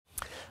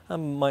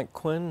I'm Mike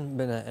Quinn,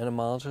 been an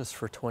entomologist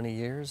for 20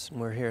 years,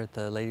 and we're here at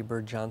the Lady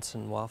Bird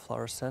Johnson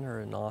Wildflower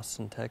Center in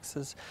Austin,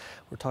 Texas.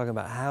 We're talking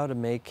about how to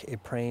make a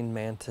praying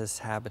mantis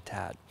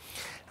habitat.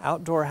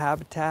 Outdoor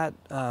habitat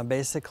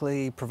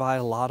basically provide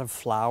a lot of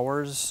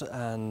flowers,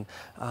 and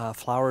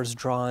flowers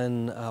draw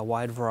in a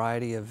wide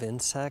variety of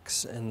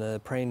insects, and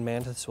the praying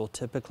mantis will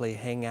typically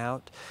hang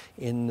out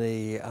in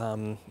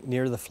the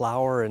near the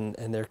flower,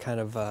 and they're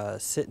kind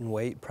of sit and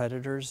wait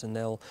predators, and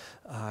they'll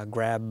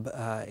grab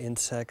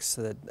insects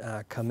that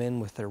come in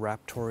with their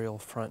raptorial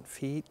front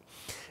feet.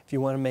 If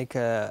you want to make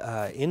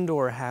a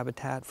indoor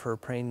habitat for a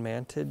praying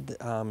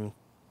mantid,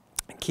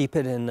 keep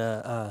it in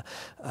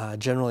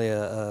generally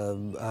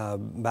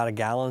about a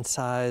gallon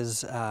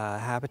size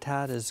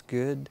habitat is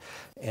good,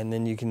 and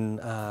then you can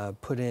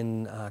put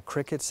in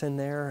crickets in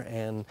there,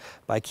 and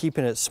by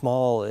keeping it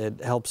small it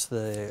helps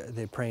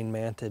the praying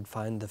mantid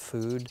find the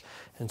food.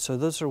 And so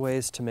those are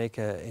ways to make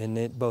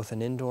both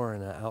an indoor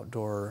and an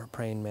outdoor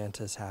praying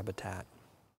mantis habitat.